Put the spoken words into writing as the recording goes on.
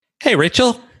Hey,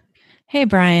 Rachel. Hey,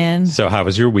 Brian. So, how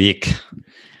was your week?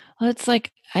 Well, it's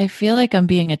like I feel like I'm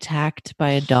being attacked by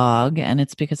a dog, and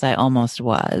it's because I almost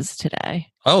was today.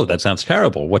 Oh, that sounds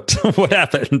terrible. What what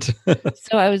happened?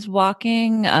 So I was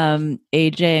walking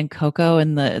AJ and Coco,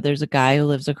 and there's a guy who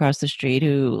lives across the street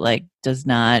who does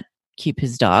not keep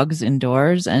his dogs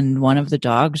indoors, and one of the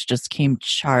dogs just came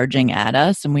charging at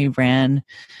us, and we ran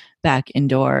back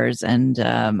indoors, and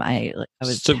I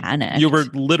was So, you were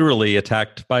panicked. literally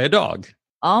attacked by a dog.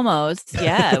 Almost,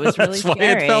 yeah, it was really That's why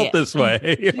it felt scary. this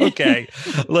way. Okay,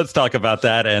 let's talk about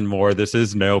that and more. This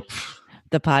is Nope.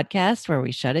 The podcast where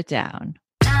we shut it down.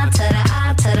 I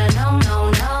to the no, no,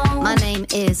 no. My name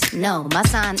is no. My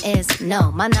sign is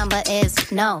no. My number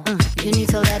is no. You need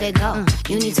to let it go.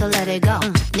 You need to let it go.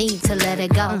 Need to let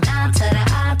it go. I to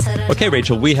the Okay,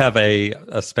 Rachel, we have a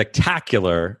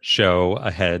spectacular show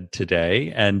ahead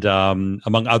today. And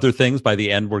among other things, by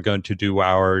the end, we're going to do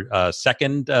our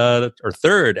second or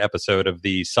third episode of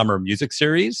the summer music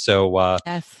series. So,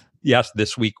 Yes. yes,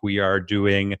 this week we are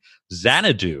doing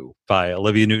Xanadu by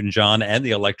Olivia Newton-John and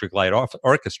the Electric Light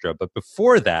Orchestra. But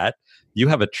before that, you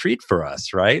have a treat for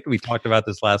us, right? We talked about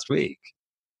this last week.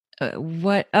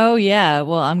 What? Oh, yeah.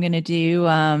 Well, I'm going to do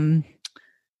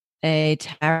a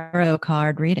tarot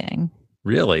card reading.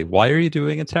 Really? Why are you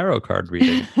doing a tarot card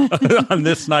reading on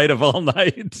this night of all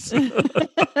nights?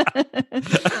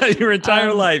 Your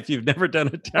entire life, you've never done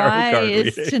a tarot Why card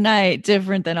is reading. tonight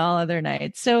different than all other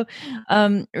nights? So,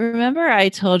 remember I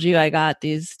told you I got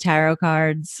these tarot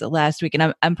cards last week,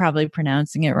 and I'm probably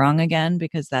pronouncing it wrong again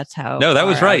because that's how. No, that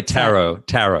was far right. outside-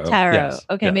 Tarot. Tarot. Yes,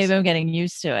 Okay, yes. maybe I'm getting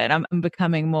used to it. I'm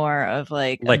becoming more of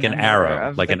a An member arrow,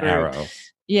 of like the an group. arrow.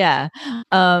 Yeah.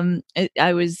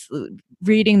 I was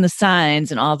reading the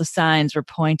signs, and all the signs were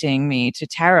pointing me to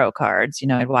tarot cards.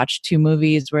 I'd watched 2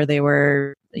 movies where they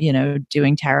were,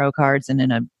 doing tarot cards, and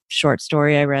in a short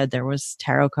story I read, there was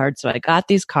tarot cards. So I got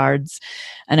these cards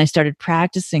and I started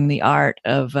practicing the art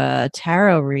of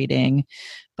tarot reading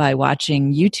by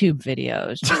watching YouTube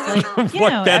videos. Just like,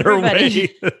 What better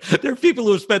everybody. way? There are people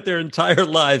who have spent their entire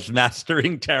lives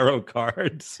mastering tarot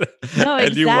cards. No,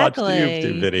 And you watch the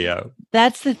exactly. YouTube video.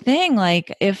 That's the thing.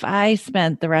 Like, if I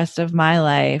spent the rest of my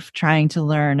life trying to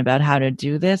learn about how to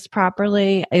do this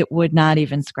properly, it would not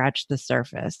even scratch the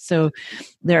surface. So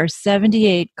there are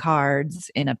 78 cards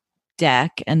in a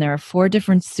deck, and there are 4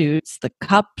 different suits: the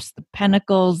cups, the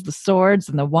pentacles, the swords,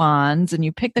 and the wands. And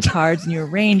you pick the cards and you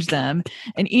arrange them,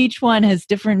 and each one has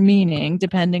different meaning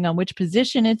depending on which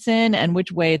position it's in and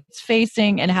which way it's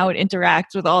facing and how it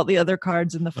interacts with all the other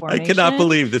cards in the I formation. cannot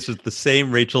believe this is the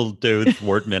same Rachel Dodds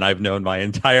Wortman I've known my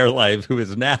entire life, who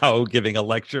is now giving a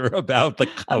lecture about the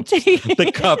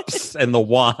cups and the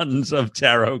wands of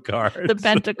tarot cards. The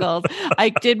pentacles. I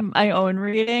did my own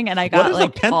reading, and I got What is a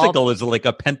pentacle? Is it like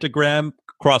a pentagram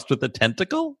crossed with a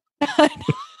tentacle?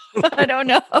 I don't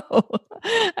know.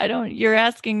 You're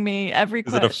asking me every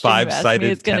Is it a question you ask me five-sided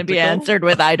is going to be tentacle? answered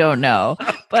with I don't know.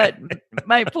 But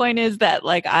my point is that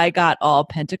I got all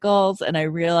pentacles, and I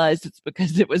realized it's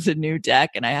because it was a new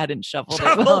deck and I hadn't shuffled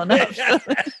it well enough. So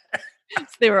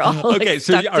they were all okay.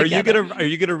 So stuck are together.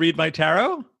 you gonna read my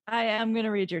tarot? I am going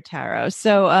to read your tarot.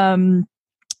 So,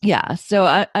 yeah, so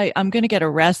I'm going to get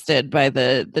arrested by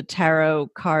the Tarot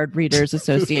Card Readers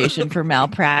Association for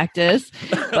malpractice,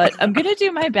 but I'm going to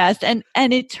do my best. And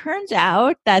it turns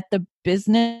out that the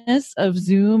business of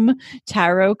Zoom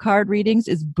tarot card readings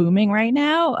is booming right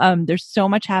now. There's so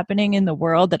much happening in the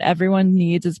world that everyone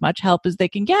needs as much help as they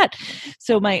can get.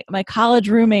 So my college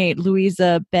roommate,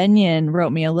 Louisa Benyon,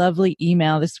 wrote me a lovely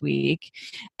email this week,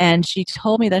 and she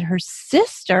told me that her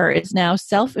sister is now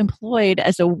self-employed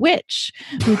as a witch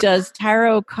who does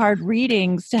tarot card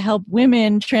readings to help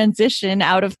women transition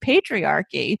out of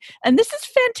patriarchy. And this is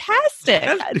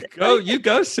fantastic. You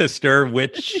go, sister,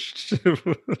 witch.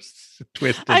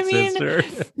 Twisted sister.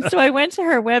 So I went to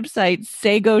her website,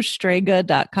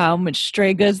 segostrega.com, which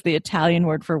strega is the Italian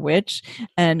word for witch.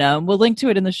 And we'll link to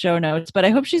it in the show notes. But I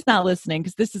hope she's not listening,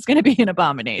 because this is going to be an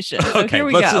abomination. So Okay, here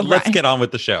we go. Let's get on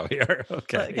with the show here.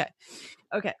 Okay.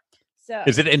 So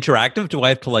Is it interactive? Do I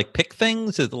have to pick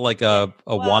things? Is it like a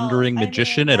wandering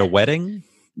magician at a wedding?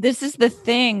 This is the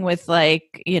thing with a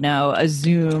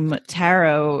Zoom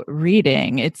tarot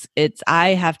reading. It's I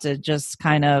have to just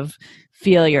kind of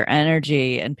feel your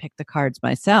energy and pick the cards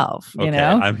myself. Okay,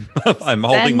 I'm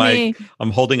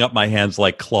holding up my hands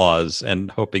like claws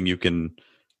and hoping you can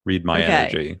read my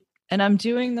energy. And I'm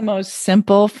doing the most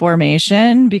simple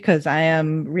formation because I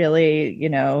am really,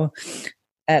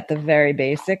 at the very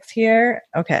basics here.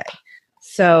 Okay.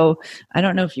 So I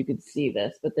don't know if you could see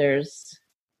this, but there's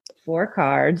 4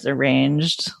 cards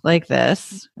arranged like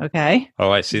this. Okay.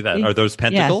 Oh, I see that. Are those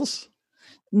pentacles?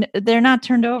 They're not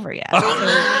turned over yet.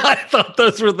 I thought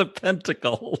those were the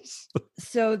pentacles.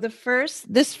 So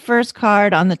this first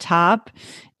card on the top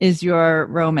is your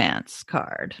romance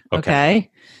card.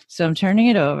 Okay. So I'm turning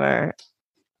it over.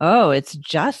 Oh, it's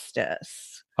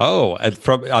Justice. Oh, and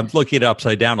I'm looking at it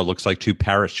upside down. It looks like 2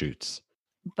 parachutes.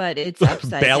 But it's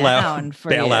upside bail down out, for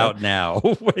bail you. out now.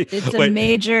 It's a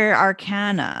major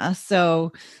arcana.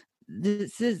 So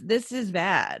this is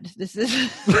bad. This is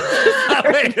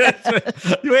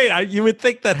wait. You would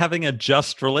think that having a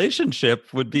just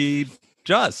relationship would be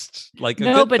just like a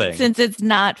good thing. Since it's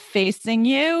not facing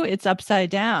you, it's upside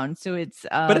down. So it's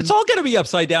but it's all going to be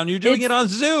upside down. You're doing it on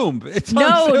Zoom. It's on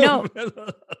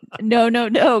no,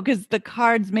 Zoom. no, because the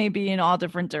cards may be in all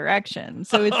different directions.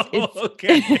 So it's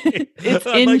okay. It's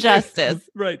injustice.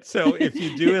 Right. So if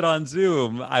you do it on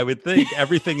Zoom, I would think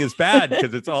everything is bad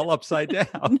because it's all upside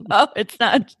down. No, it's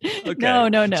not. Okay.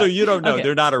 No. So you don't know. Okay.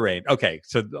 They're not arranged. Okay.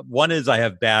 So one is I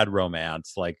have bad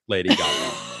romance, like Lady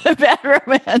Gaga. Bad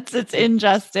romance. It's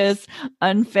injustice,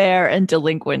 unfair, and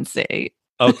delinquency.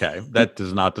 Okay. That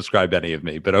does not describe any of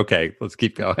me, but okay, let's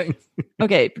keep going.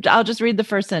 Okay. I'll just read the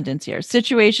first sentence here.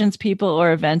 Situations, people,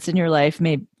 or events in your life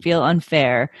may feel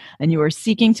unfair, and you are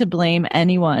seeking to blame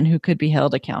anyone who could be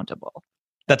held accountable.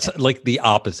 That's like the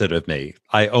opposite of me.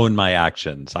 I own my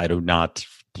actions. I do not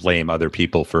blame other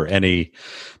people for any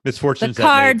misfortunes. The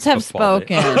cards have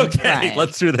spoken. Okay, Brian.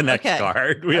 let's do the next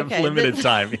card. We have limited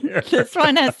time here. This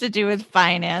one has to do with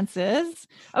finances.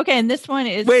 Okay, and this one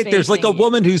is there's like a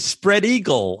woman who's spread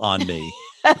eagle on me.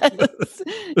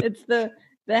 It's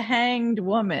the hanged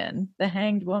woman. The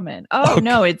hanged woman. Oh okay.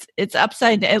 No, it's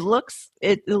upside down. It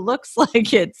looks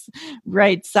like it's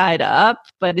right side up,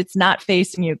 but it's not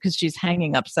facing you because she's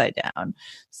hanging upside down.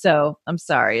 So I'm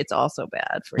sorry, it's also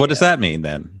bad for you. What does that mean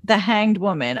then? The hanged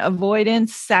woman,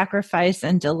 avoidance, sacrifice,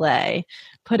 and delay.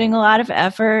 Putting a lot of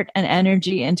effort and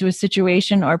energy into a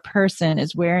situation or person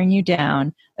is wearing you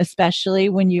down, especially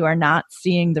when you are not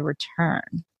seeing the return.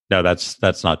 No,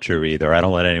 that's not true either. I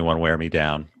don't let anyone wear me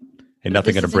down. Ain't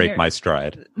nothing going to break my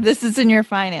stride. This is in your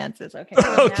finances. Okay.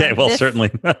 So okay. Well,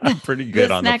 certainly I'm pretty good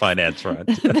on the finance front.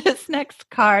 This next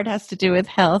card has to do with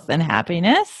health and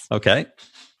happiness. Okay.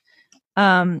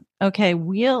 Okay.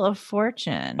 Wheel of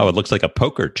Fortune. Oh, it looks like a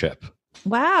poker chip.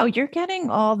 Wow. You're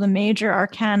getting all the major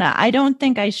arcana. I don't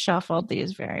think I shuffled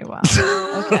these very well.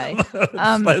 Okay.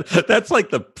 That's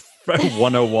like the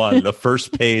 101. The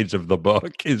first page of the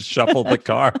book is shuffle the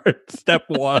cards. Step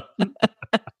 1.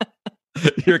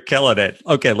 You're killing it.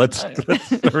 Okay, let's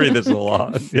hurry this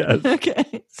along. Yes.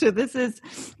 Okay. So this is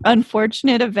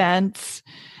unfortunate events,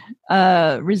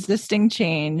 resisting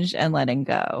change, and letting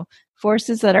go.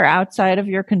 Forces that are outside of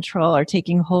your control are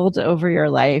taking hold over your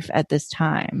life at this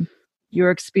time. You're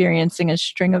experiencing a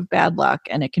string of bad luck,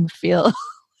 and it can feel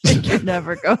like you're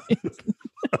never going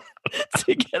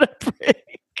to get a break.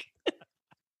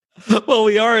 Well,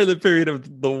 we are in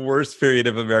the worst period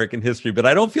of American history, but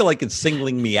I don't feel like it's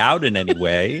singling me out in any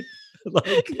way.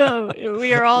 No,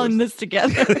 we are all in this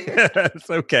together. Yes,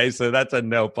 okay, so that's a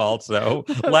nope also.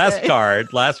 Okay. Last card,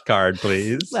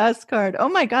 please. Last card. Oh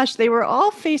my gosh, they were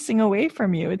all facing away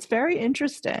from you. It's very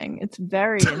interesting. It's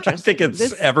very interesting. I think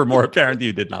it's ever more apparent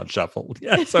you did not shuffle.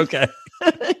 Yes, okay.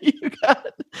 You got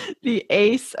the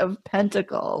Ace of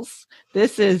Pentacles.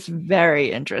 This is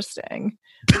very interesting.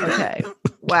 Okay.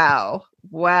 Wow.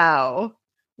 I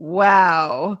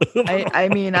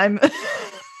mean, I'm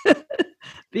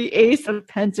the Ace of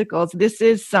Pentacles. This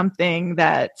is something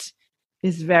that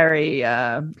is very, you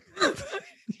have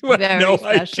very no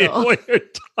special. idea what you're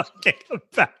talking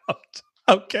about.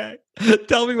 Okay.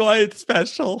 Tell me why it's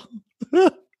special.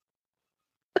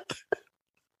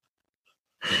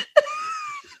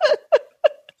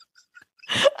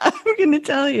 I'm going to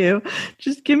tell you.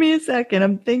 Just give me a second.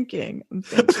 I'm thinking.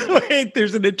 Wait,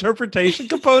 there's an interpretation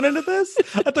component of this?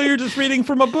 I thought you were just reading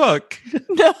from a book.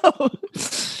 No.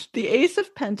 The Ace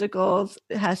of Pentacles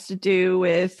has to do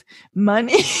with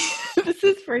money. This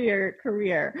is for your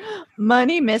career.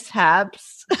 Money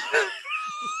mishaps.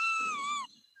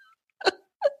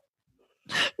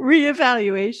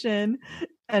 Reevaluation.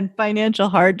 And financial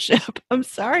hardship. I'm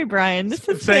sorry, Brian. This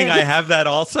is saying I have that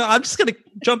also. I'm just going to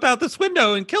jump out this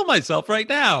window and kill myself right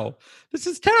now. This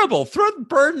is terrible.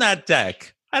 Burn that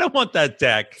deck. I don't want that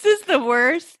deck. This is the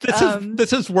worst.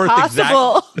 This is worth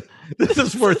possible. This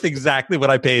is worth exactly what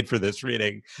I paid for this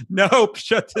reading. Nope,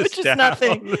 shut this Which is down.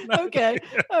 nothing. Okay.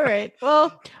 All right.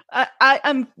 Well,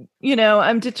 I'm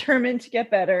determined to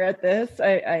get better at this.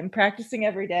 I'm practicing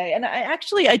every day. And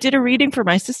I did a reading for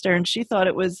my sister and she thought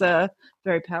it was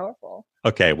very powerful.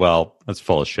 Okay, well, that's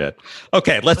full of shit.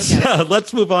 Okay,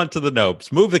 let's move on to the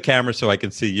nopes. Move the camera so I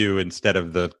can see you instead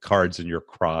of the cards in your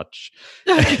crotch.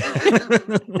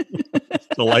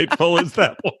 Delightful as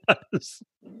that was.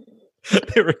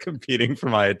 They were competing for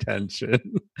my attention.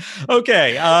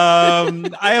 Okay,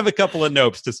 I have a couple of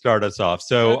nopes to start us off.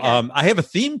 So I have a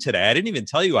theme today. I didn't even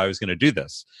tell you I was going to do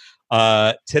this.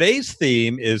 Today's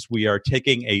theme is we are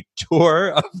taking a tour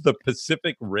of the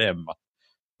Pacific Rim.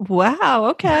 Wow.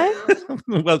 Okay.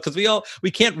 Well, because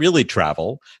we can't really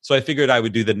travel. So I figured I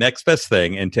would do the next best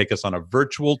thing and take us on a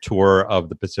virtual tour of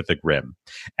the Pacific Rim.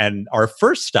 And our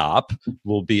first stop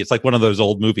will be, it's like one of those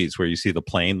old movies where you see the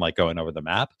plane like going over the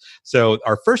map. So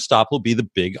our first stop will be the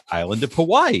big island of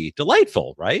Hawaii.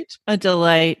 Delightful, right? A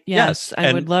delight. Yes. I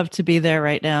And would love to be there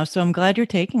right now. So I'm glad you're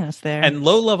taking us there. And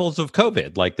low levels of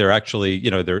COVID. Like they're actually,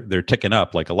 they're ticking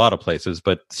up like a lot of places,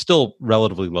 but still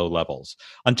relatively low levels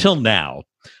until now.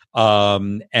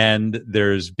 And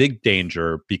there's big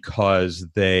danger because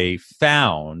they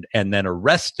found and then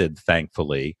arrested,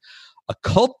 thankfully, a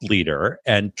cult leader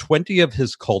and 20 of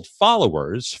his cult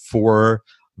followers for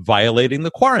violating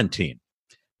the quarantine.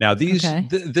 Now,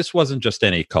 this wasn't just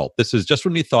any cult. This is just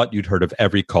when you thought you'd heard of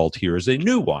every cult. Here is a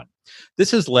new one.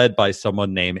 This is led by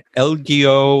someone named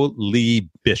Elgio Lee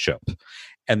Bishop.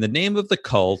 And the name of the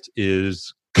cult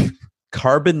is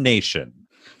Carbonation.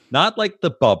 Not like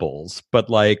the bubbles, but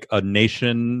like a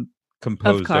nation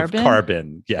composed of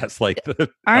carbon. Yes, like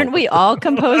aren't we all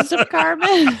composed of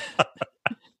carbon?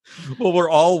 Well, we're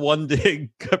all one big.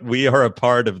 We are a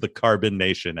part of the Carbon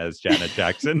Nation, as Janet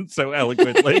Jackson so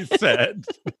eloquently said.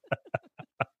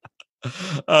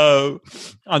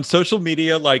 On social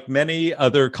media, like many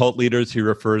other cult leaders, he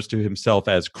refers to himself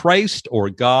as Christ or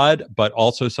God, but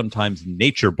also sometimes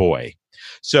Nature Boy.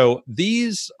 So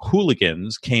these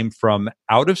hooligans came from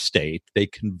out of state. They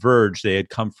converged. They had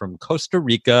come from Costa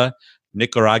Rica,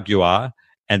 Nicaragua,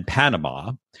 and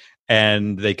Panama.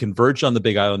 And they converged on the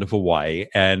big island of Hawaii.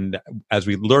 And as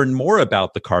we learn more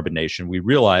about the Carbonation, we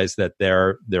realize that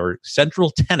their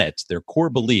central tenets, their core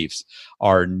beliefs,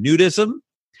 are nudism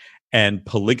and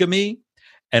polygamy.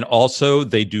 And also,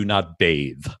 they do not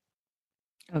bathe.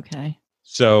 Okay.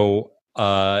 So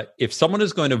if someone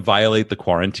is going to violate the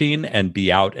quarantine and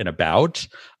be out and about,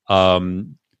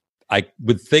 I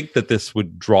would think that this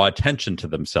would draw attention to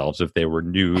themselves if they were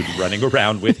nude, running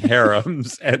around with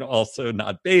harems and also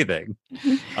not bathing.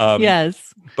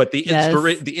 Yes. But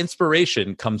the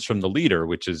inspiration comes from the leader,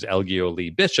 which is Elgio Lee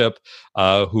Bishop,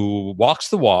 who walks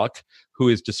the walk, who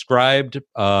is described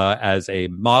as a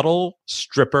model,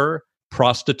 stripper,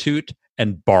 prostitute,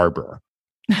 and barber.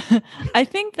 I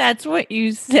think that's what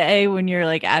you say when you're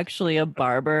like actually a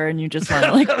barber and you just want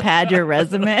to like pad your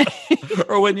resume.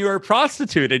 Or when you're a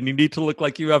prostitute and you need to look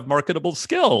like you have marketable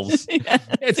skills. Yes,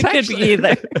 it could be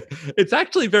either. It's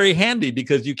actually very handy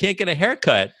because you can't get a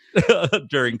haircut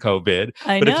during COVID.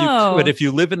 I know. But if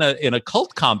you live in a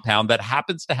cult compound that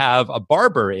happens to have a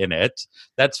barber in it,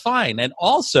 that's fine. And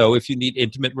also, if you need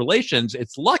intimate relations,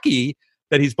 it's lucky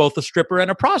that he's both a stripper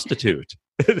and a prostitute.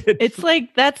 It's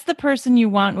like that's the person you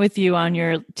want with you on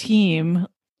your team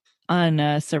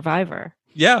on Survivor.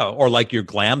 Yeah, or like your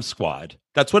glam squad.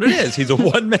 That's what it is. He's a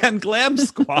one-man glam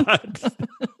squad.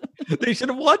 They should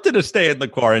have wanted to stay in the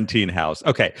quarantine house.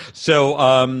 Okay,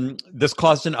 so this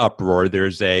caused an uproar.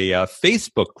 There's a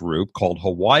Facebook group called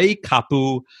Hawaii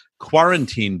Kapu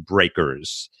Quarantine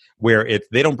Breakers, where if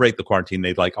they don't break the quarantine,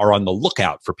 they like are on the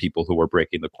lookout for people who are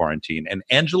breaking the quarantine. And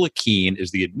Angela Keene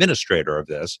is the administrator of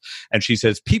this. And she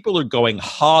says people are going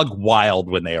hog wild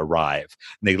when they arrive.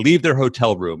 And they leave their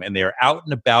hotel room and they're out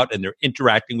and about and they're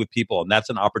interacting with people. And that's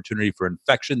an opportunity for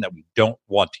infection that we don't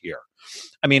want here.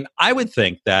 I mean, I would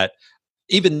think that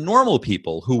even normal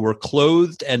people who were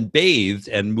clothed and bathed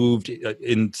and moved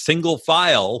in single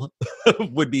file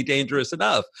would be dangerous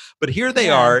enough. But here they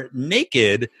are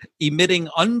naked, emitting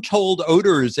untold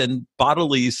odors and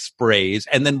bodily sprays,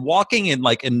 and then walking in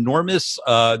like enormous,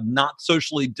 not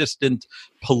socially distant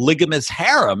polygamous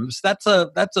harems. That's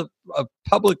a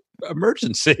public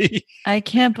emergency. I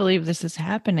can't believe this is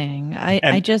happening.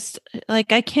 I just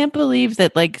like I can't believe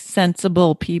that like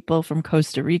sensible people from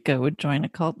Costa Rica would join a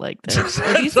cult like this.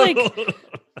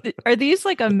 Are these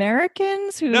like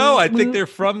Americans who? No, I think they're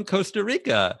from Costa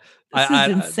Rica. This is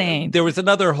insane. There was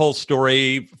another whole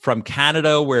story from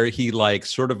Canada where he like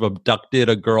sort of abducted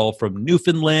a girl from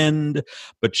Newfoundland,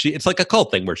 but it's like a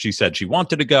cult thing where she said she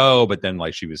wanted to go, but then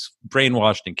like she was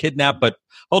brainwashed and kidnapped. But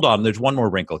hold on, there's one more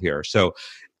wrinkle here. So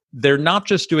they're not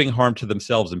just doing harm to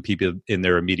themselves and people in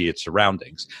their immediate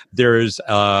surroundings. There was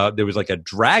like a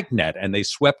dragnet, and they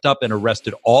swept up and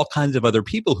arrested all kinds of other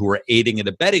people who were aiding and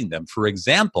abetting them. For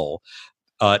example,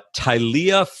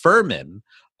 Tylea Furman,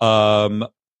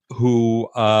 who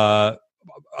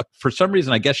for some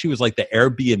reason, I guess she was like the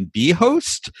Airbnb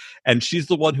host, and she's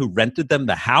the one who rented them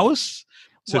the house.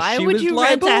 So why would you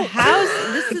rent a house?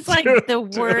 This is like the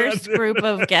worst group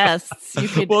of guests you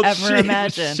could ever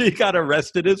imagine. She got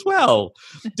arrested as well.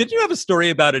 Did you have a story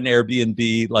about an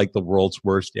Airbnb, like the world's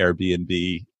worst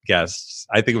Airbnb guests?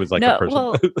 I think it was like a person.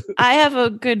 Well, I have a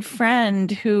good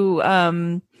friend who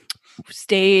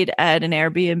stayed at an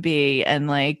Airbnb, and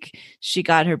like she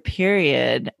got her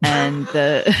period, and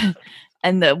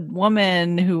the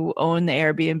woman who owned the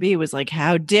Airbnb was like,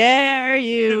 "How dare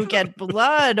you get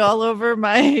blood all over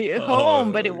my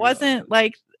home?" But it wasn't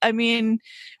like, I mean,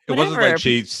 it whatever. wasn't like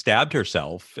she stabbed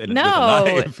herself. With a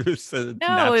knife. It was a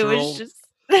natural it was just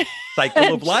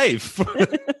cycle of life.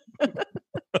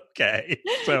 Okay,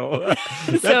 so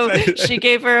she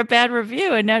gave her a bad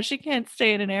review, and now she can't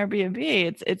stay in an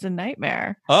Airbnb. It's a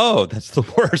nightmare. Oh, that's the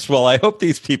worst. Well, I hope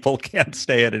these people can't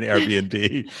stay at an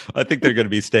Airbnb. I think they're going to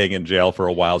be staying in jail for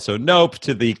a while. So nope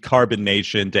to the Carbon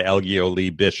Nation, to Elgio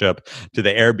Lee Bishop, to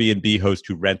the Airbnb host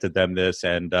who rented them this,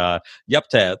 and yep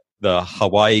to the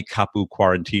Hawaii Kapu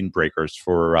quarantine breakers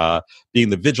for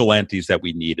being the vigilantes that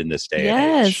we need in this day.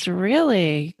 Yes,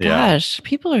 really. Gosh,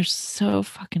 people are so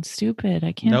fucking stupid.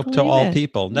 I can't believe to all it.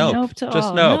 people. Nope to just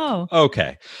all. No.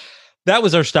 Okay. That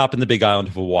was our stop in the Big Island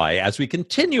of Hawaii. As we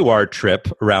continue our trip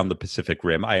around the Pacific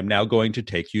Rim, I am now going to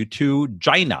take you to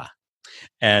China.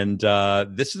 And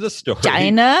this is a story.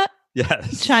 China?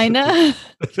 Yes. China?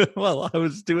 Well, I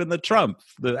was doing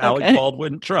Alec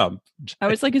Baldwin Trump. I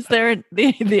was like, is there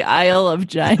the Isle of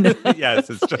China? Yes,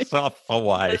 it's just off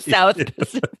Hawaii. The South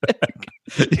Pacific.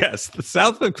 Yes, the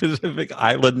South Pacific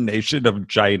island nation of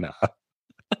China.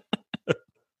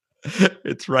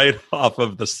 It's right off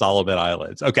of the Solomon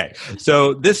Islands. Okay,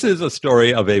 so this is a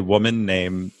story of a woman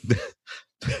named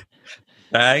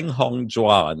Zhang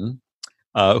Hongjuan,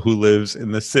 who lives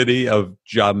in the city of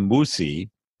Jiamusi,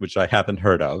 which I haven't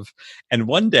heard of. And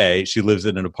one day she lives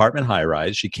in an apartment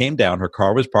high-rise. She came down, her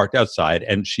car was parked outside,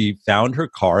 and she found her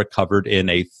car covered in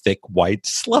a thick white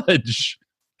sludge.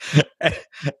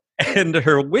 And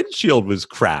her windshield was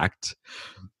cracked.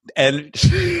 And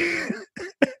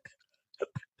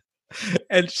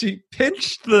she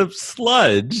pinched the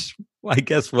sludge. I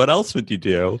guess what else would you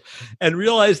do? And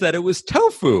realized that it was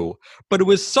tofu, but it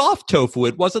was soft tofu.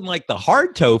 It wasn't like the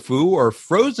hard tofu or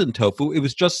frozen tofu. It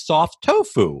was just soft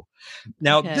tofu.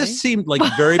 Now, this seemed like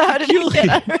very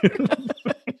peculiar.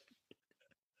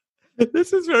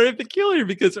 This is very peculiar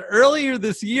because earlier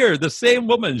this year, the same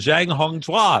woman, Zhang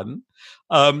Hongjuan,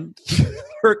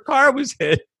 her car was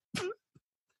hit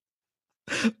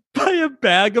by a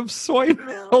bag of soy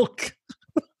milk.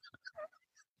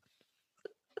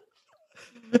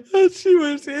 She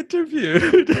was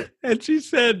interviewed, and she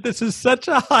said, "This is such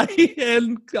a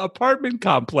high-end apartment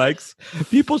complex.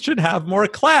 People should have more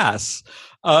class."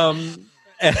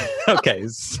 Okay.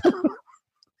 So.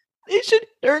 They should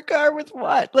hit her car with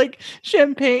what? Like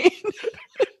champagne?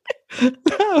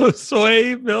 No,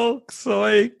 soy milk,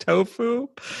 soy tofu.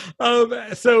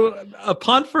 So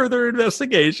upon further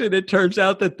investigation, it turns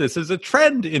out that this is a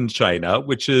trend in China,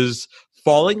 which is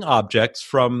falling objects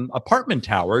from apartment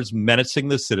towers menacing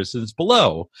the citizens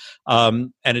below.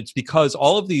 And it's because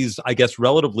all of these, I guess,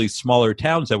 relatively smaller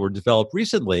towns that were developed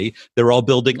recently, they're all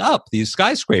building up these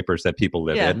skyscrapers that people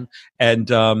live in.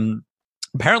 And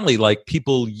apparently, like,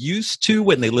 people used to,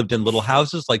 when they lived in little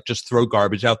houses, like just throw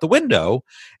garbage out the window,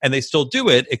 and they still do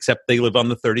it, except they live on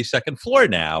the 32nd floor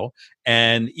now.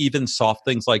 And even soft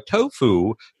things like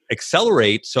tofu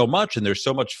accelerate so much, and there's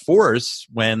so much force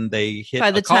when they hit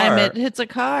by the a car. time it hits a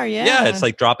car. Yeah, it's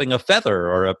like dropping a feather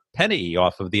or a penny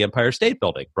off of the Empire State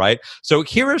Building, right? So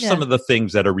here are some of the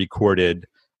things that are recorded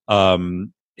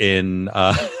in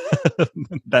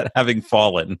that having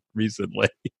fallen recently.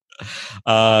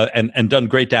 And done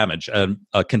great damage.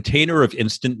 A container of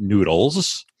instant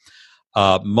noodles,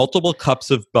 multiple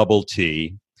cups of bubble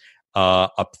tea,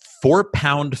 a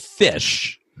 4-pound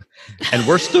fish, and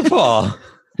worst of all,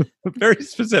 very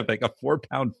specific, a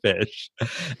 4-pound fish.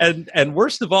 And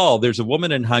worst of all, there's a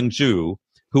woman in Hangzhou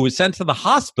who was sent to the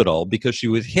hospital because she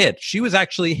was hit. She was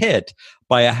actually hit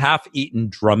by a half-eaten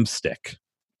drumstick.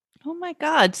 Oh my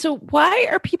God. So why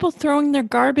are people throwing their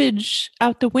garbage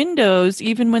out the windows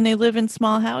even when they live in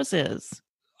small houses?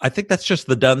 I think that's just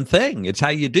the done thing. It's how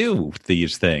you do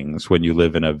these things when you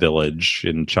live in a village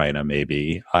in China,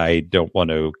 maybe. I don't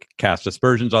want to cast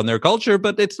aspersions on their culture,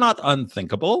 but it's not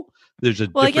unthinkable. There's a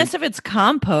Well, I guess if it's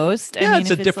compost, I mean,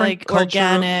 it's if a it's different like culture of-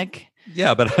 organic.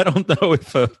 Yeah, but I don't know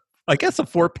if I guess a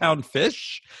 4-pound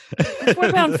fish. A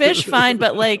 4-pound fish, fine,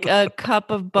 but like a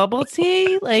cup of bubble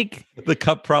tea, like The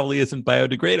cup probably isn't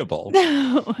biodegradable.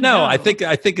 no, No, I think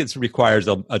it requires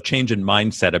a change in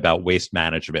mindset about waste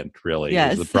management. Really,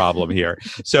 Yes. is the problem here.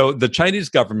 So the Chinese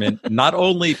government not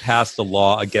only passed a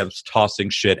law against tossing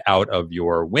shit out of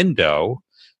your window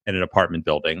in an apartment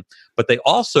building, but they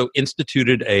also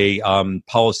instituted a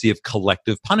policy of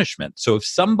collective punishment. So if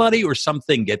somebody or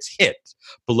something gets hit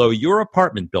below your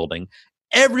apartment building,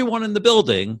 everyone in the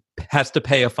building has to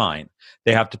pay a fine.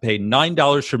 They have to pay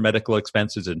 $9 for medical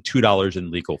expenses and $2 in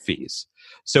legal fees.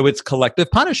 So it's collective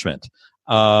punishment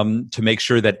to make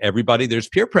sure that there's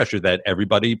peer pressure, that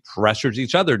everybody pressures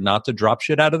each other not to drop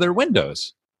shit out of their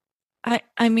windows.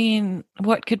 I mean,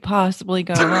 what could possibly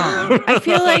go wrong? I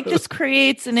feel like this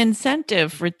creates an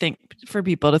incentive for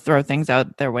people to throw things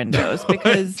out their windows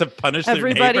because to punish their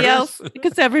everybody neighbors.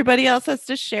 else has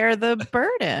to share the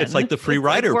burden. It's like the free It's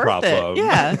rider worth problem. it.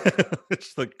 Yeah.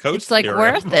 It's the coach It's like theorem.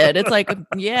 worth it. It's like,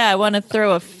 yeah, I want to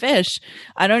throw a fish.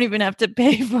 I don't even have to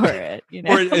pay for it. You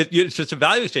know, Or it's just a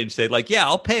value exchange. Say like, yeah,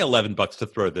 I'll pay $11 to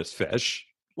throw this fish.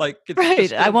 Like, it's right?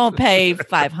 just I won't pay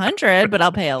 500, but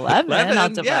I'll pay 11. I'll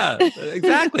yeah, divide.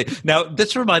 exactly. Now,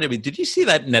 this reminded me. Did you see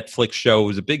that Netflix show? It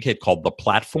was a big hit called The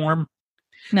Platform.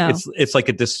 No, It's like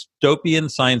a dystopian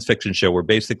science fiction show where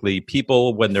basically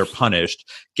people, when they're punished,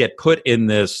 get put in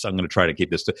this. I'm going to try to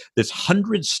keep this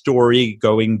 100-story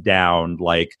going down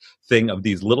like thing of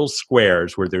these little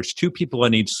squares where there's 2 people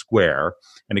on each square,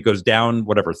 and it goes down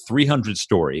 300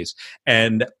 stories.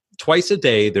 And twice a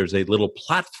day, there's a little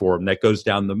platform that goes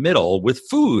down the middle with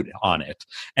food on it.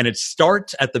 And it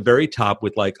starts at the very top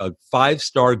with like a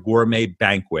 5-star gourmet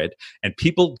banquet. And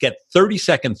people get 30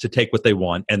 seconds to take what they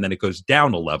want. And then it goes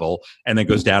down a level, and then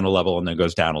goes down a level, and then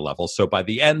goes down a level. So by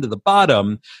the end of the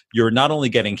bottom, you're not only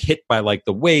getting hit by like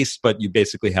the waste, but you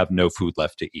basically have no food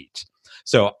left to eat.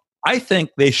 So I think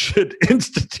they should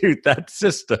institute that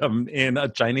system in a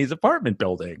Chinese apartment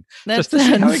building. that just to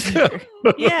see how it sounds-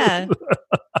 goes. yeah.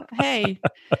 Hey,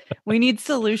 we need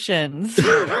solutions.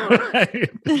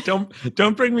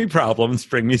 Don't bring me problems,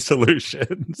 bring me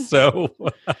solutions. So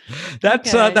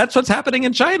that's Okay. that's what's happening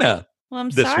in China. Well, I'm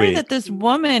this sorry week. that this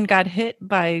woman got hit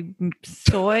by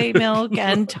soy milk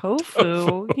and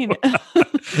tofu. You know,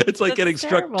 It's like That's getting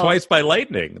struck terrible. twice by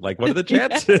lightning. Like, what are the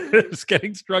chances?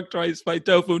 Getting struck twice by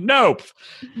tofu? Nope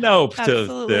to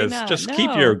Absolutely this. not. Just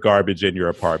keep No. your garbage in your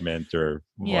apartment or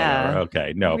whatever. Yeah.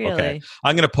 Okay, no, okay. Really.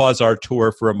 I'm going to pause our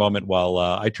tour for a moment while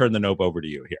I turn the knob over to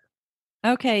you here.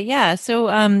 Okay, yeah. So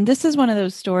this is one of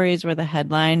those stories where the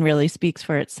headline really speaks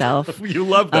for itself. You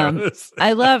love those.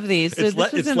 I love these. So it's,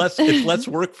 this it's isn't- less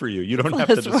work for you. You don't have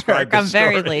to less describe work. the I'm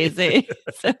very story. lazy.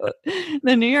 So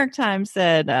the New York Times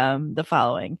said the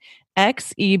following.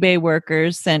 Ex-eBay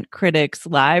workers sent critics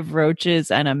live roaches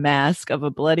and a mask of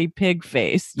a bloody pig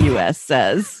face, U.S.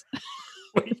 says.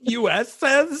 Wait, U.S.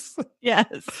 says? Yes.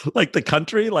 Like the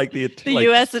country? Like the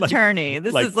U.S. attorney.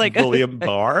 This is like William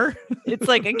Barr? it's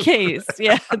like a case.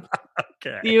 Yeah.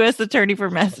 Okay. The U.S. attorney for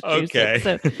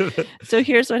Massachusetts. So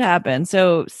here's what happened.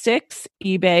 So 6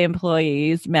 eBay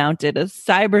employees mounted a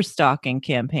cyber stalking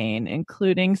campaign,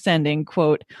 including sending,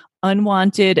 quote,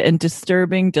 unwanted and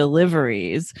disturbing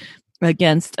deliveries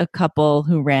against a couple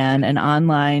who ran an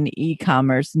online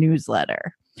e-commerce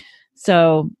newsletter.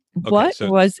 So what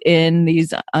was in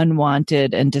these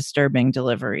unwanted and disturbing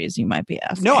deliveries, you might be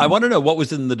asking? No, I want to know what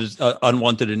was in the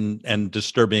unwanted and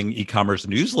disturbing e-commerce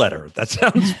newsletter. That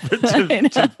sounds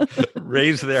to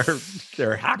raise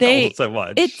their hackle so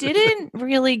much. It didn't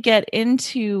really get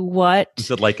into what... Is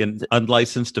it like an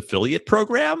unlicensed affiliate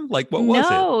program? Like what was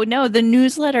it? No. The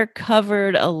newsletter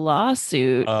covered a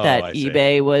lawsuit that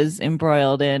eBay was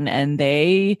embroiled in, and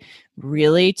they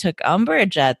really took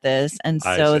umbrage at this. And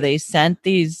so they sent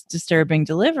these disturbing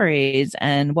deliveries,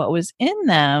 and what was in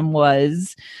them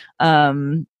was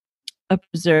a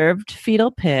preserved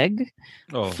fetal pig,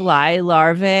 fly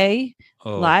larvae,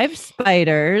 live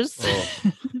spiders,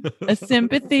 a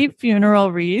sympathy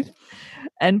funeral wreath,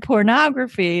 and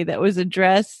pornography that was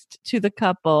addressed to the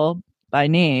couple by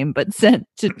name but sent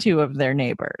to 2 of their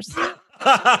neighbors.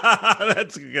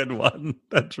 That's a good one.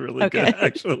 That's really good,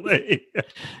 actually.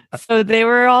 So they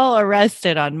were all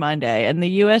arrested on Monday, and the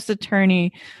U.S.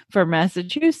 attorney for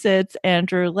Massachusetts,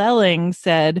 Andrew Lelling,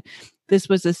 said This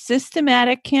was a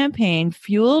systematic campaign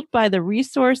fueled by the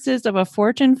resources of a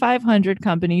Fortune 500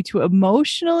 company to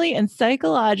emotionally and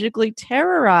psychologically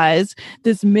terrorize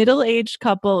this middle-aged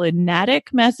couple in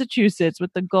Natick, Massachusetts,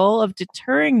 with the goal of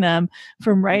deterring them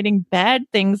from writing bad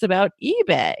things about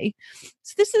eBay.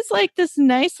 So this is like this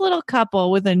nice little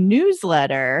couple with a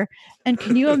newsletter. And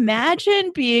can you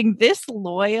imagine being this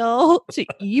loyal to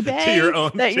eBay To your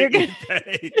own that you're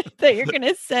going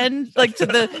to send like to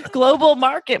the global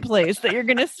marketplace, that you're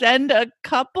going to send a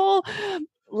couple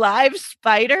live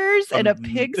spiders and a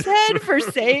pig's head for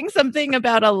saying something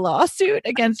about a lawsuit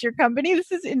against your company?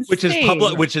 This is insane.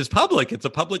 Which is public. It's a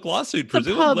public lawsuit,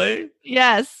 presumably.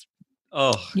 Yes.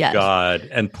 Oh, yes. God.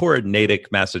 And poor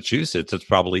Natick, Massachusetts, it's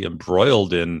probably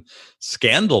embroiled in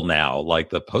scandal now,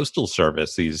 like the Postal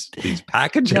Service, these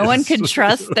packages. No one can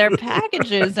trust their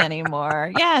packages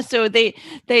anymore. Yeah. So they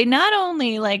not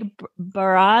only like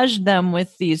barraged them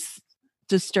with these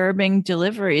disturbing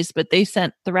deliveries, but they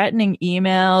sent threatening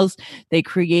emails. They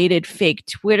created fake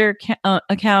Twitter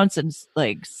accounts and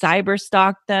like cyber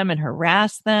stalked them and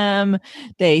harassed them.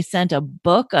 They sent a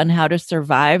book on how to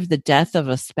survive the death of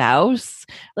a spouse,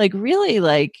 like really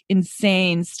like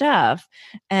insane stuff.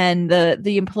 And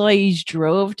the employees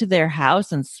drove to their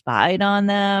house and spied on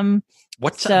them.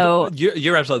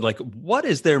 You're absolutely like, what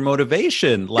is their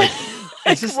motivation? Like,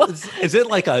 is it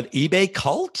like an eBay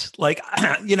cult? Like,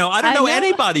 I don't know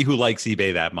anybody who likes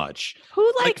eBay that much.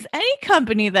 Who likes any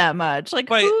company that much? Like,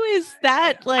 who is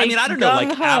that? Like, I mean, I don't know.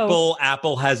 Like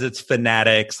Apple has its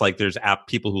fanatics. Like, there's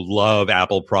people who love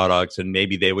Apple products, and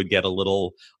maybe they would get a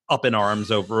little up in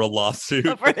arms over a lawsuit.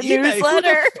 Over a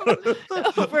newsletter.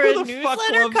 Over a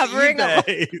newsletter covering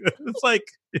eBay? It's like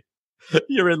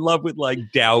you're in love with like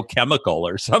Dow Chemical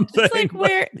or something. It's like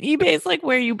where eBay's like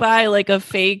where you buy like a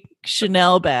fake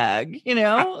Chanel bag,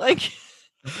 like.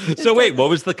 So wait, what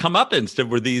was the comeuppance?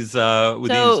 Were these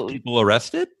people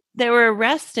arrested? They were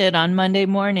arrested on Monday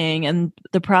morning, and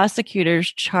the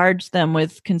prosecutors charged them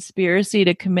with conspiracy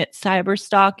to commit cyber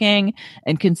stalking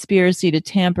and conspiracy to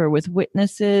tamper with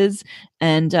witnesses.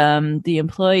 And the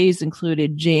employees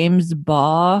included James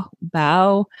Bow,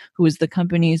 who was the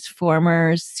company's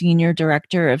former senior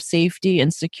director of safety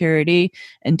and security,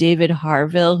 and David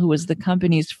Harville, who was the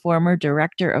company's former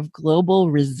director of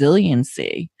global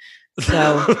resiliency.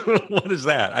 So what is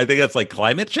that? I think that's like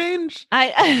climate change.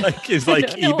 It's like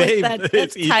eBay.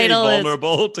 It's eBay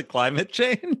vulnerable to climate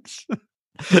change.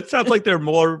 It sounds like they're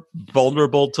more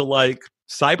vulnerable to like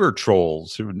cyber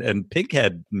trolls and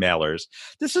pighead mailers.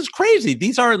 This is crazy.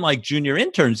 These aren't like junior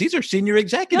interns. These are senior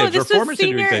executives or former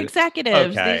senior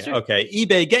executives. Okay.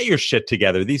 eBay, get your shit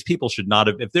together. These people should not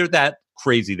have. If they're that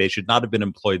crazy, they should not have been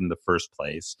employed in the first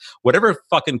place. Whatever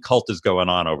fucking cult is going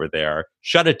on over there,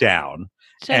 shut it down.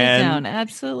 Shut it down.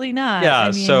 Absolutely not.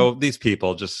 Yeah. So these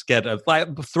people just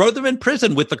throw them in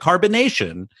prison with the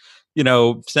carbonation,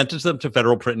 sentence them to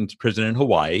federal prison in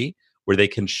Hawaii, where they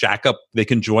can shack up. They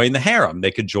can join the harem.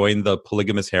 They could join the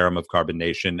polygamous harem of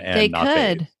carbonation. And they not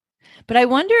could. bathe. But I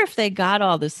wonder if they got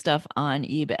all this stuff on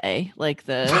eBay, like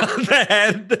the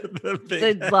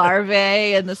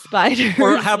larvae and the spiders.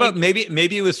 Or how about maybe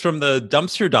it was from the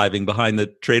dumpster diving behind the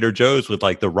Trader Joe's with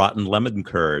like the rotten lemon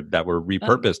curd that were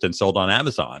repurposed and sold on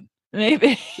Amazon.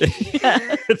 Maybe.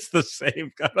 It's the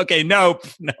same. Okay, nope.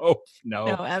 No,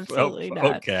 absolutely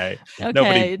not. Okay.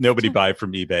 Nobody buy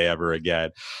from eBay ever again.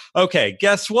 Okay,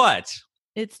 guess what?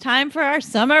 It's time for our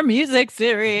summer music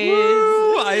series.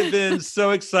 Woo! I've been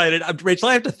so excited. Rachel,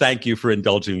 I have to thank you for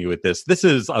indulging me with this. This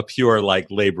is a pure like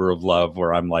labor of love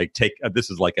where I'm like, this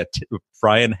is like a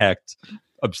Brian Hecht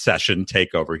obsession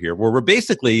takeover here, where we're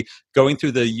basically going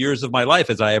through the years of my life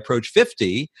as I approach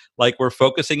 50. Like we're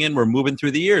focusing in, we're moving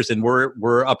through the years, and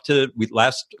we're up to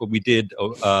we did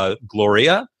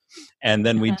Gloria, and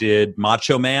then we did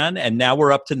Macho Man, and now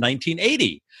we're up to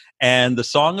 1980. And the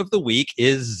song of the week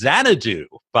is Xanadu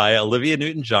by Olivia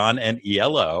Newton-John and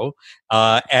ELO.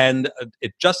 And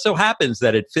it just so happens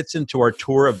that it fits into our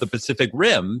tour of the Pacific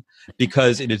Rim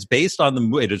because it is based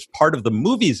on it is part of the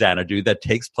movie Xanadu that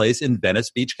takes place in Venice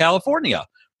Beach, California,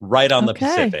 right on the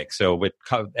Pacific. So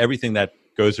everything that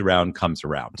goes around comes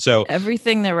around. So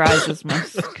everything that rises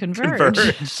must converge.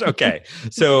 Okay.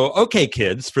 So,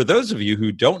 kids, for those of you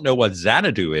who don't know what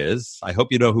Xanadu is, I hope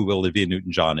you know who Olivia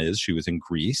Newton-John is. She was in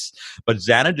Grease. But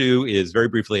Xanadu is very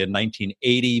briefly a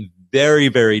 1980, very,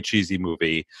 very cheesy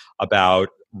movie about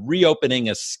reopening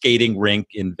a skating rink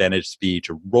in Venice Beach,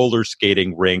 a roller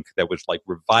skating rink that was like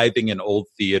reviving an old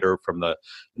theater from the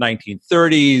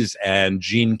 1930s. And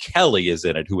Gene Kelly is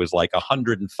in it, who was like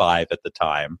 105 at the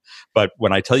time. But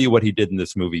when I tell you what he did in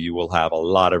this movie, you will have a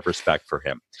lot of respect for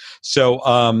him. So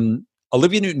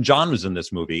Olivia Newton-John was in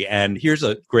this movie, and here's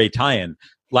a great tie-in.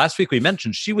 Last week we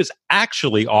mentioned she was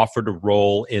actually offered a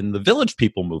role in the Village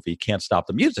People movie, Can't Stop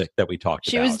the Music, that we talked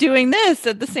about. She was doing this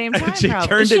at the same time. She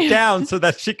turned it down so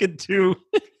that she could do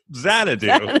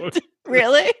Xanadu.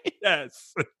 Really?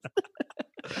 Yes.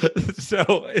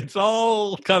 So it's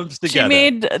all comes together.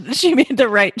 She made the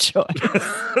right choice.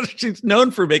 She's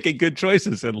known for making good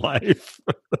choices in life.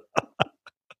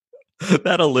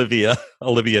 That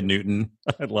Olivia Newton,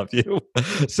 I love you.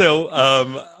 So,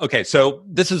 okay, so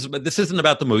this isn't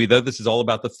about the movie though. This is all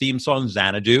about the theme song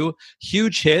Xanadu.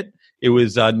 Huge hit. It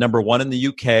was number 1 in the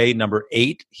UK, number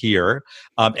 8 here,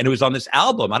 and it was on this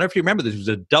album. I don't know if you remember this. It was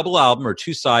a double album or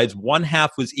 2 sides. One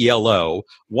half was ELO,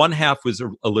 one half was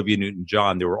Olivia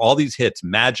Newton-John. There were all these hits: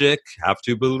 Magic, Have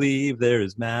to Believe There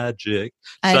Is Magic.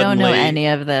 I don't know any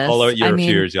of this. You're a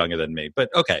few years younger than me, but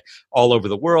okay. All over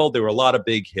the world, there were a lot of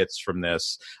big hits from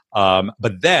this.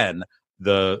 But then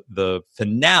the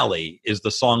finale is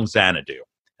the song Xanadu,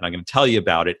 and I'm going to tell you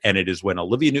about it. And it is when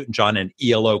Olivia Newton-John and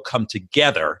ELO come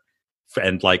together.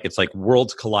 And it's like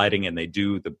worlds colliding, and they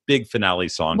do the big finale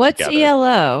song together. What's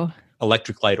ELO?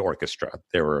 Electric Light Orchestra.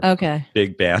 They were a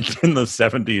big band in the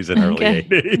 70s and early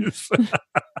 80s.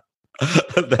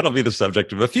 That'll be the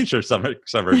subject of a future summer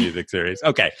music series.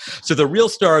 Okay, so the real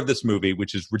star of this movie,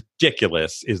 which is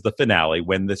ridiculous, is the finale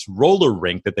when this roller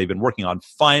rink that they've been working on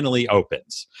finally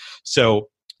opens. So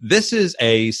this is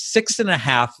a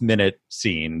 6.5-minute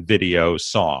scene, video,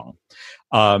 song.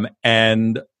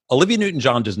 And Olivia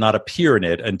Newton-John does not appear in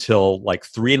it until like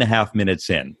 3.5 minutes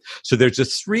in. So there's a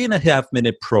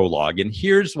 3.5-minute prologue, and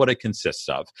here's what it consists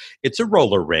of. It's a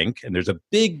roller rink, and there's a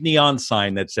big neon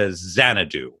sign that says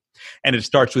Xanadu. And it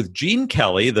starts with Gene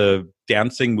Kelly, the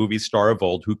dancing movie star of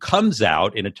old, who comes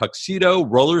out in a tuxedo,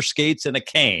 roller skates, and a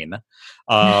cane,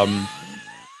 and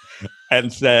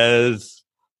says,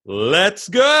 "Let's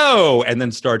go," and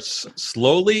then starts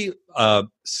slowly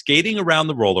skating around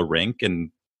the roller rink.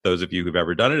 And those of you who've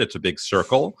ever done it, it's a big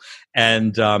circle.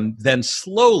 And then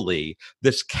slowly,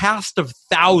 this cast of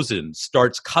thousands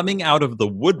starts coming out of the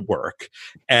woodwork.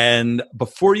 And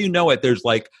before you know it, there's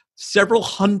like several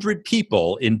hundred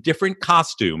people in different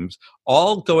costumes,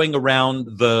 all going around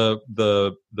the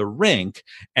rink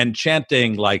and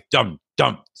chanting like "Dum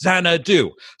Dum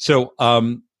Xanadu." So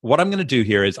what I'm going to do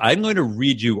here is I'm going to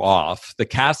read you off the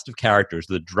cast of characters,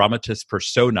 the dramatis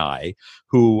personae,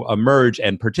 who emerge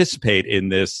and participate in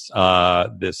this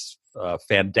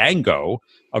fandango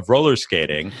of roller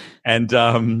skating. And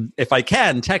if I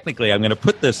can, technically, I'm going to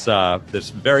put this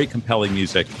very compelling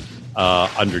music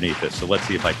underneath this. So let's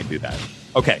see if I can do that.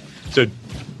 Okay, so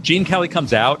Gene Kelly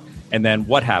comes out, and then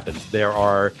what happens? There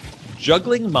are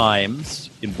juggling mimes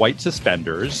in white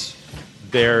suspenders.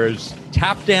 There's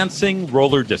tap dancing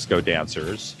roller disco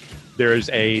dancers. There's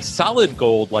a solid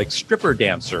gold like stripper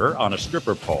dancer on a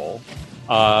stripper pole.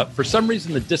 For some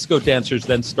reason, the disco dancers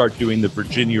then start doing the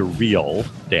Virginia Reel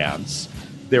dance.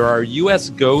 There are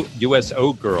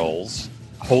USO girls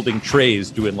holding trays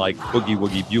doing like Boogie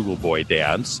Woogie Bugle Boy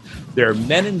dance. There are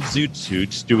men in zoot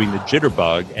suits doing the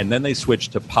jitterbug, and then they switch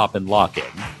to pop and locking.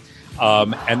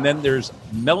 And then there's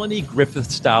Melanie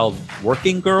Griffith-style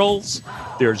working girls.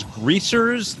 There's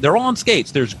greasers. They're all on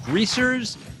skates. There's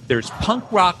greasers. There's punk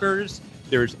rockers.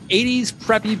 There's 80s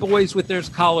preppy boys with their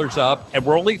collars up. And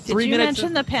we're only 3 minutes. Did you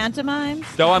mention the pantomimes?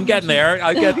 No, I'm getting there.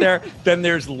 I get there. Then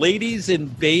there's ladies in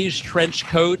beige trench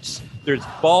coats. There's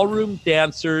ballroom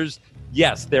dancers.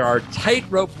 Yes, there are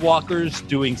tightrope walkers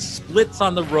doing splits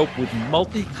on the rope with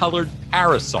multicolored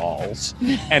parasols.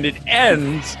 And it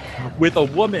ends with a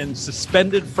woman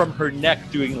suspended from her neck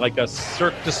doing like a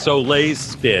Cirque du Soleil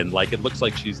spin. Like it looks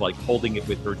like she's like holding it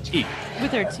with her teeth.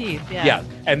 With her teeth, yeah. Yeah.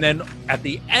 And then at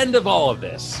the end of all of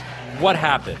this, what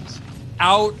happens?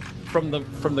 Out from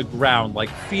the ground, like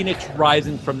Phoenix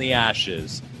rising from the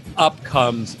ashes, up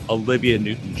comes Olivia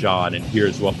Newton-John, and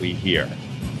here's what we hear.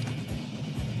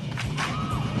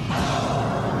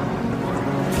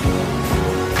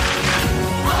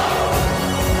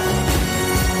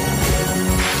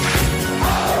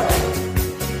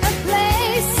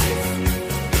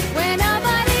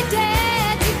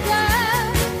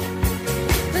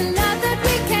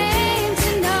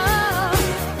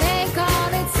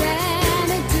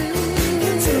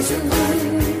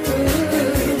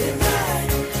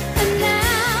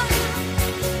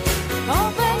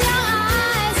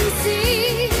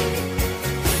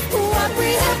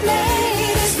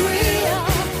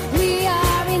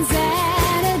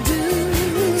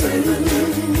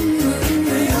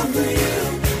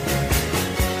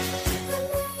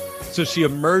 So she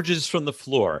emerges from the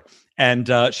floor, and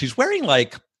she's wearing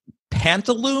like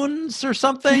pantaloons or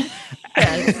something,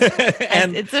 Yes.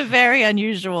 And it's a very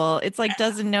unusual. It's like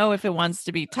doesn't know if it wants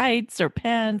to be tights or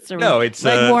pants or no, it's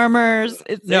leg warmers.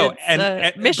 It's but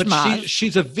mishmash.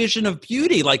 she's a vision of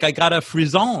beauty. Like I got a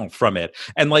frisson from it,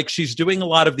 and like she's doing a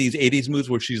lot of these '80s moves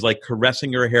where she's like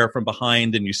caressing her hair from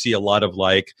behind, and you see a lot of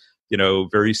like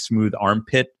very smooth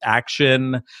armpit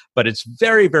action, but it's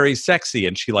very, very sexy.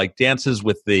 And she like dances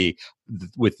with the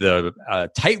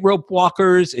tightrope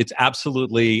walkers. It's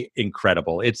absolutely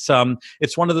incredible. It's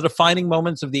one of the defining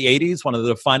moments of the '80s, one of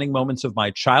the defining moments of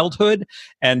my childhood.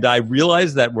 And I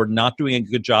realize that we're not doing a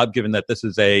good job, given that this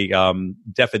is a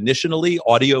definitionally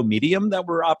audio medium that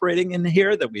we're operating in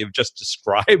here, that we have just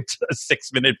described a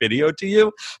 6-minute video to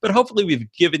you. But hopefully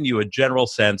we've given you a general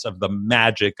sense of the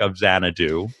magic of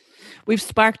Xanadu. We've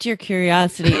sparked your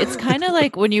curiosity. It's kind of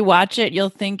like when you watch it, you'll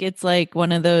think it's like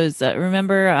one of those.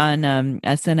 Remember on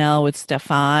SNL with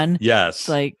Stefan? Yes. It's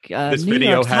like this New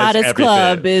video York's has hottest everything.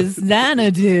 Club is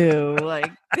Xanadu.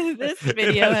 Like this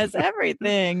video has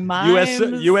everything. Mimes,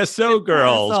 USO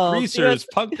girls, parcels, greasers,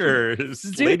 punkers,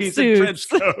 Zoot ladies in trench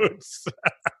suits. coats.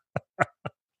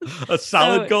 A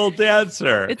solid gold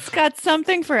dancer. It's got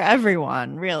something for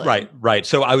everyone, really. Right.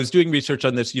 So I was doing research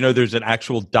on this. There's an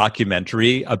actual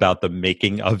documentary about the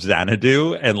making of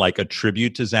Xanadu and like a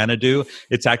tribute to Xanadu.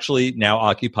 It's actually now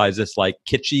occupies this like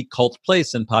kitschy cult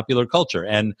place in popular culture.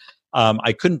 And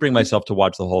I couldn't bring myself to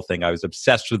watch the whole thing. I was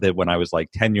obsessed with it when I was like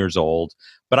 10 years old,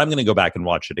 but I'm going to go back and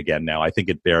watch it again now. I think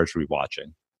it bears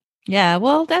rewatching. Yeah,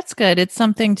 well, that's good. It's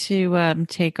something to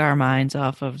take our minds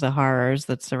off of the horrors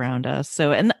that surround us.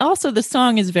 So, and also the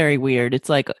song is very weird.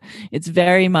 It's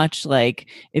very much like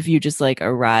if you just like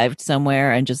arrived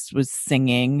somewhere and just was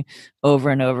singing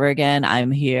over and over again, I'm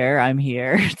here.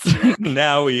 It's like,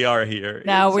 now we are here.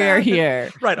 Now we are here.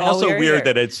 Right. Now also weird here.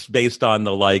 that it's based on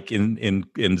the like in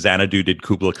Xanadu did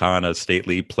Kubla Khan a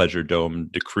stately pleasure dome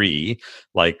decree,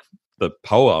 like the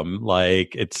poem,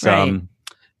 like it's Right.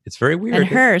 It's very weird. And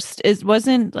Hearst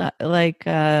wasn't like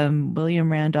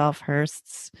William Randolph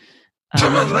Hearst's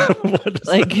what does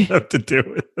like that have to do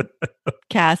with it?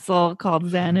 castle called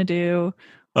Xanadu?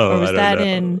 Oh, or was I don't that know.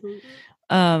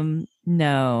 in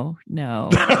no.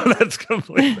 That's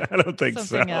complete. I don't think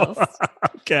Something so. else.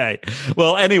 Okay.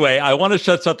 Well, anyway, I want to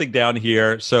shut something down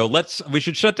here. So we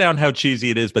should shut down how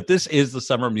cheesy it is, but this is the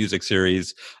summer music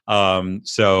series.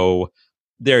 So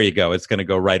there you go. It's going to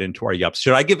go right into our yups.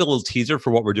 Should I give a little teaser for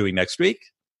what we're doing next week?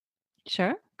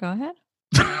 Sure, go ahead.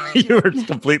 You are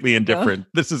completely indifferent.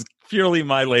 This is purely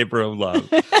my labor of love.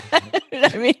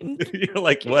 I mean, You're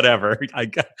like, whatever.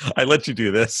 I let you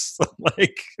do this.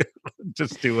 Like,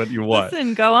 just do what you want.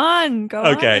 listen, go on.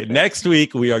 Okay, next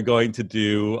week we are going to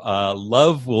do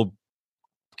Love Will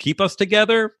Keep Us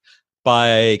Together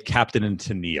by Captain and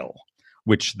Tennille,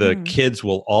 which the kids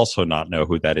will also not know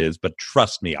who that is. But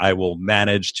trust me, I will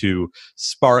manage to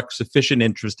spark sufficient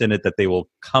interest in it that they will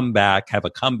have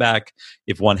a comeback.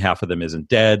 If one half of them isn't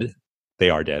dead, they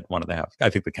are dead. One of the half. I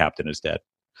think the captain is dead.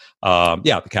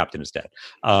 The captain is dead.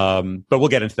 But we'll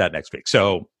get into that next week.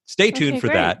 So stay tuned for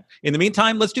great. that. In the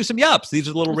meantime, let's do some yups. These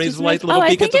are little razor light, little I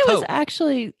beacons think of it was hope.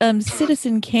 actually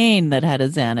Citizen Kane that had a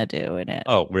Xanadu in it.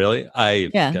 Oh, really?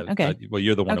 Okay. Well,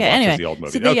 you're the one Okay, who watches anyway, the old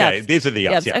movies. so the Okay, yups. these are the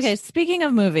yups. Yes. Okay, speaking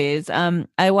of movies,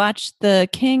 I watched The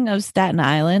King of Staten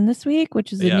Island this week,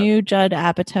 which is a new Judd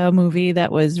Apatow movie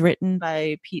that was written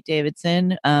by Pete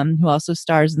Davidson, who also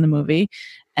stars in the movie.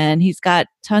 And he's got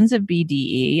tons of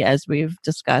BDE, as we've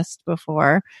discussed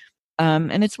before.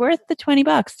 And it's worth the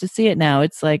 $20 to see it now.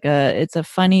 It's like it's a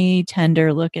funny,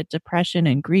 tender look at depression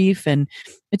and grief. And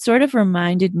it sort of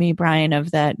reminded me, Brian,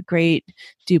 of that great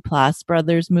Duplass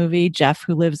Brothers movie, Jeff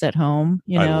Who Lives at Home.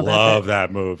 I love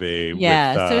that movie.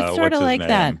 Yeah, so it's sort of like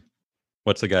that.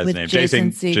 What's the guy's With name?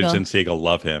 Jason Segel. Jason Segel.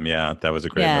 Love him. Yeah, that was a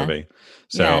great movie.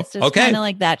 So, it's kind of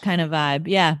like that kind of vibe.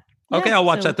 Yeah. Okay, I'll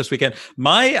watch that this weekend.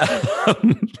 My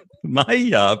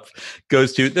yup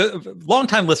goes to the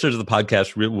longtime listeners of the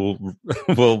podcast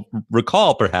will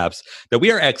recall perhaps that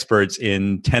we are experts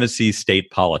in Tennessee state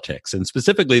politics and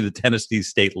specifically the Tennessee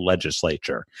state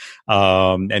legislature.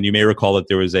 And you may recall that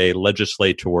there was a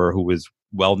legislator who was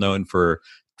well known for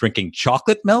drinking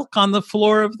chocolate milk on the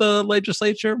floor of the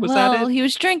legislature. Was that it? He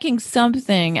was drinking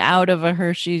something out of a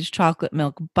Hershey's chocolate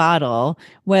milk bottle.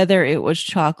 Whether it was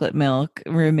chocolate milk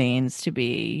remains to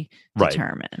be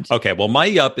determined. Okay, well, my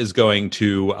yup is going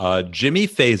to Jimmy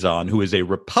Faison, who is a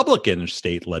Republican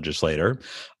state legislator,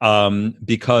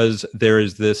 because there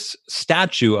is this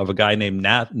statue of a guy named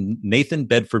Nathan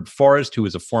Bedford Forrest, who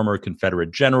is a former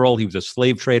Confederate general. He was a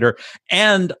slave trader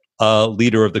and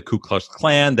leader of the Ku Klux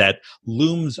Klan that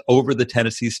looms over the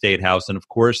Tennessee State House. And of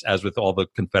course, as with all the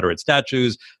Confederate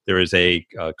statues, there is a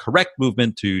correct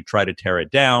movement to try to tear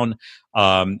it down.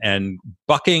 And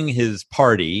bucking his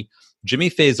party,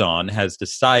 Jimmy Faison has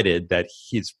decided that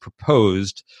he's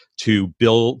proposed to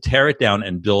tear it down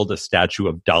and build a statue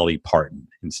of Dolly Parton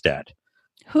instead.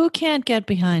 Who can't get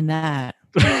behind that?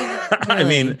 I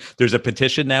mean, there's a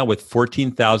petition now with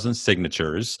 14,000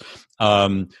 signatures.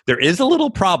 There is a little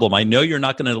problem. I know you're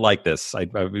not going to like this.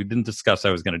 We didn't discuss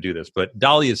I was going to do this, but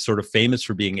Dolly is sort of famous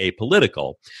for being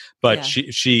apolitical. But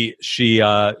she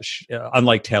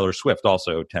unlike Taylor Swift,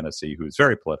 also Tennessee, who's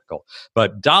very political.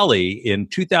 But Dolly, in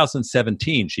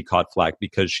 2017, she caught flack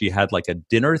because she had like a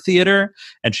dinner theater,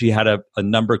 and she had a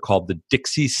number called the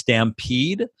Dixie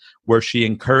Stampede, where she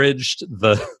encouraged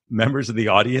the members of the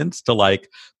audience to like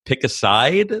pick a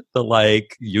side, the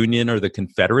like Union or the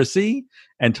Confederacy,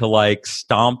 and to like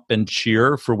stomp and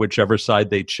cheer for whichever side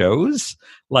they chose.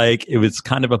 Like it was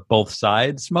kind of a both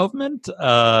sides movement.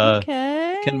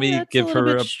 Okay. Can we That's give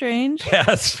her a strange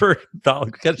pass for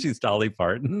Dolly because she's Dolly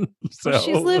Parton? So well,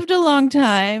 she's lived a long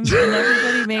time, and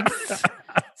everybody makes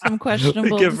some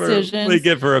questionable decisions. We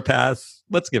give her a pass.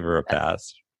 Let's give her a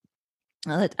pass.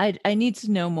 I need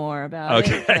to know more about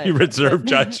it. Okay, reserve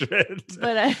judgment.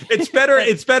 But it's better.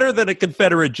 It's better than a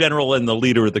Confederate general and the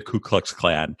leader of the Ku Klux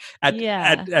Klan.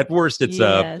 At worst, it's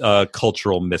a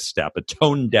cultural misstep, a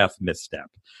tone deaf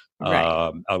misstep.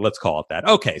 Right. Let's call it that.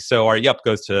 Okay, so our yup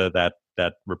goes to that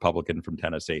Republican from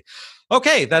Tennessee.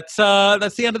 Okay, that's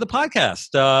the end of the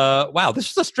podcast. Wow, this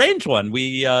is a strange one.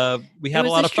 We had a lot of fun.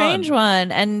 It was a strange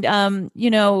one, and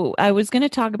I was going to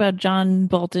talk about John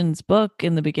Bolton's book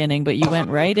in the beginning, but you went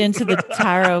right into the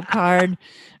tarot card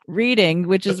reading,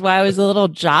 which is why I was a little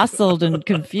jostled and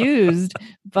confused.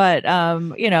 But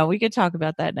we could talk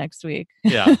about that next week.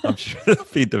 Yeah, I'm sure there'll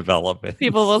be development.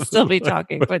 People will still be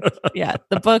talking, but yeah,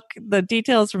 the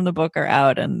details from the book are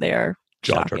out, and they're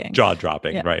jaw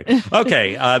dropping. Yeah. Right.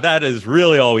 Okay. That is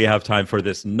really all we have time for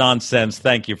this nonsense.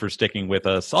 Thank you for sticking with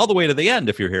us all the way to the end.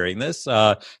 If you're hearing this,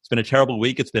 it's been a terrible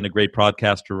week. It's been a great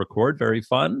podcast to record. Very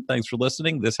fun. Thanks for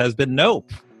listening. This has been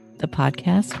Nope, the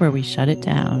podcast where we shut it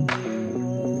down.